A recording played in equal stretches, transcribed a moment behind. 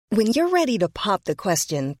When you're ready to pop the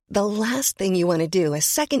question, the last thing you want to do is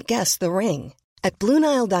second-guess the ring. At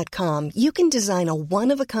BlueNile.com, you can design a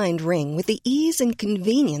one-of-a-kind ring with the ease and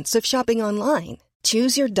convenience of shopping online.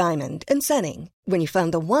 Choose your diamond and setting. When you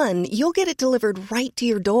find the one, you'll get it delivered right to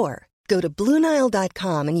your door. Go to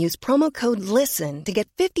BlueNile.com and use promo code LISTEN to get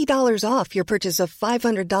 $50 off your purchase of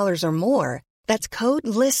 $500 or more. That's code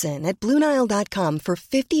LISTEN at BlueNile.com for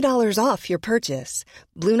 $50 off your purchase.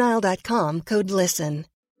 BlueNile.com, code LISTEN.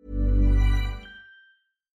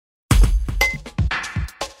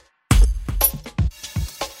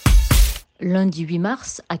 Lundi 8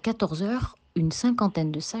 mars, à 14 heures, une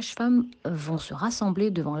cinquantaine de sages-femmes vont se rassembler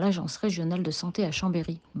devant l'Agence régionale de santé à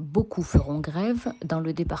Chambéry. Beaucoup feront grève dans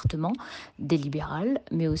le département, des libérales,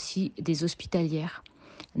 mais aussi des hospitalières.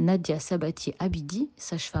 Nadia Sabatier-Abidi,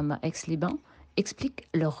 sage-femme à Aix-les-Bains, explique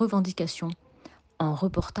leurs revendications. Un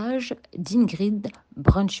reportage d'Ingrid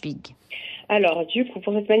Brunschwig. Alors, du coup,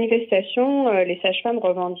 pour cette manifestation, les sages-femmes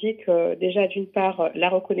revendiquent déjà d'une part la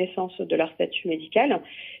reconnaissance de leur statut médical,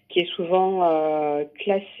 qui est souvent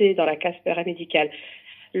classé dans la case paramédicale.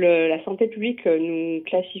 La santé publique nous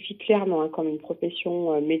classifie clairement comme une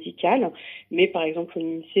profession médicale, mais par exemple au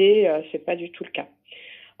l'INSEE, c'est pas du tout le cas.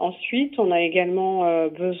 Ensuite, on a également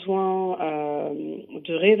besoin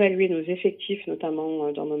de réévaluer nos effectifs,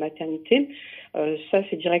 notamment dans nos maternités. Ça,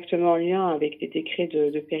 c'est directement en lien avec des décrets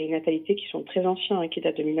de périnatalité qui sont très anciens, qui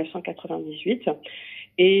datent de 1998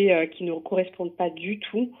 et qui ne correspondent pas du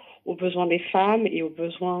tout aux besoins des femmes et aux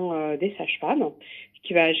besoins des sages-femmes, ce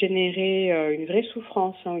qui va générer une vraie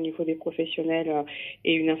souffrance au niveau des professionnels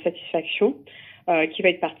et une insatisfaction. Qui va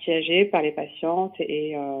être partagée par les patientes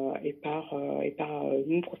et par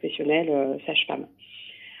nous professionnels sages-femmes.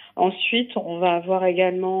 Ensuite, on va avoir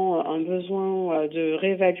également un besoin de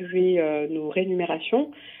réévaluer nos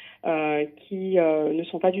rémunérations qui ne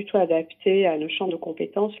sont pas du tout adaptées à nos champs de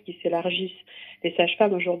compétences qui s'élargissent. Les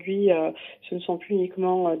sages-femmes aujourd'hui, ce ne sont plus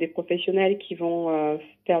uniquement des professionnels qui vont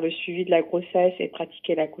faire le suivi de la grossesse et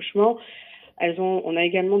pratiquer l'accouchement. On a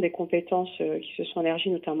également des compétences qui se sont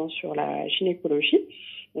élargies, notamment sur la gynécologie.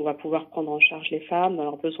 On va pouvoir prendre en charge les femmes dans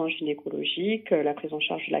leurs besoins gynécologiques, la prise en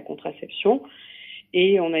charge de la contraception.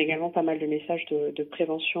 Et on a également pas mal de messages de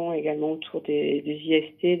prévention également autour des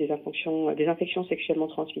IST, des infections sexuellement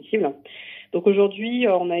transmissibles. Donc aujourd'hui,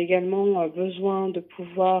 on a également besoin de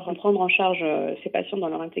pouvoir prendre en charge ces patients dans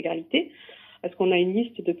leur intégralité, parce qu'on a une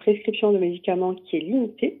liste de prescriptions de médicaments qui est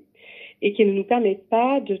limitée et qui ne nous permet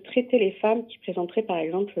pas de traiter les femmes qui présenteraient par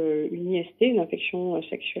exemple une IST, une infection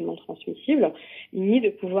sexuellement transmissible, ni de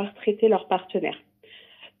pouvoir traiter leurs partenaires.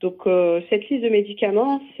 Donc cette liste de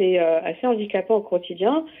médicaments, c'est assez handicapant au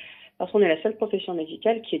quotidien parce qu'on est la seule profession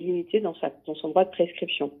médicale qui est limitée dans son droit de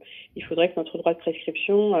prescription. Il faudrait que notre droit de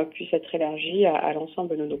prescription puisse être élargi à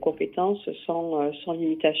l'ensemble de nos compétences sans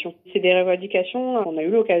limitation. C'est des revendications qu'on a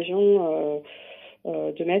eu l'occasion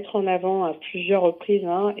de mettre en avant à plusieurs reprises,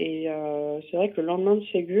 et c'est vrai que le lendemain de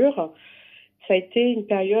Ségur, ça a été une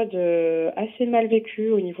période assez mal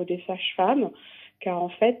vécue au niveau des sages-femmes, car en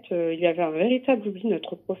fait, il y avait un véritable oubli de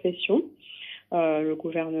notre profession. Le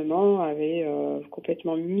gouvernement avait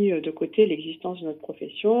complètement mis de côté l'existence de notre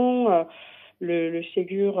profession. Le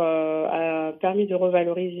Ségur a permis de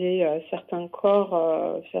revaloriser certains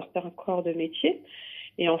corps de métier.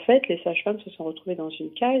 Et en fait, les sages-femmes se sont retrouvées dans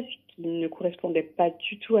une case qui ne correspondait pas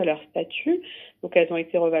du tout à leur statut. Donc, elles ont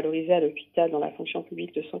été revalorisées à l'hôpital dans la fonction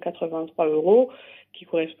publique de 183 €, qui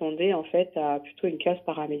correspondait en fait à plutôt une case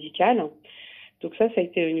paramédicale. Donc ça a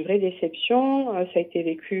été une vraie déception. Ça a été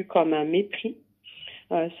vécu comme un mépris.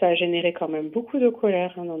 Ça a généré quand même beaucoup de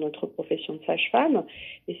colère dans notre profession de sage-femme.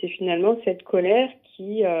 Et c'est finalement cette colère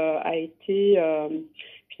qui a été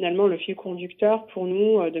finalement le fil conducteur pour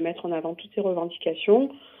nous de mettre en avant toutes ces revendications.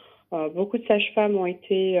 Beaucoup de sages-femmes ont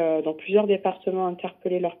été dans plusieurs départements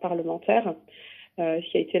interpeller leurs parlementaires,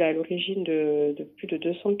 ce qui a été à l'origine de plus de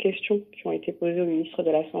 200 questions qui ont été posées au ministre de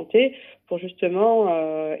la Santé pour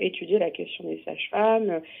justement étudier la question des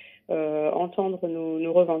sages-femmes, entendre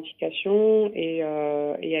nos revendications et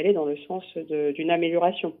aller dans le sens d'une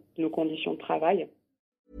amélioration de nos conditions de travail.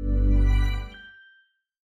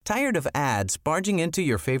 Tired of ads barging into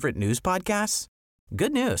your favorite news podcasts?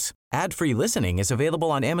 Good news. Ad-free listening is available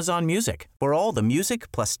on Amazon Music for all the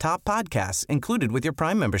music plus top podcasts included with your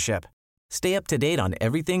Prime membership. Stay up to date on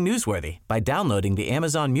everything newsworthy by downloading the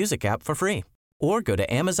Amazon Music app for free or go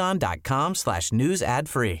to amazon.com/news ad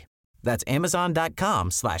free. That's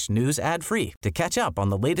amazon.com/news ad free to catch up on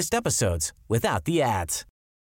the latest episodes without the ads.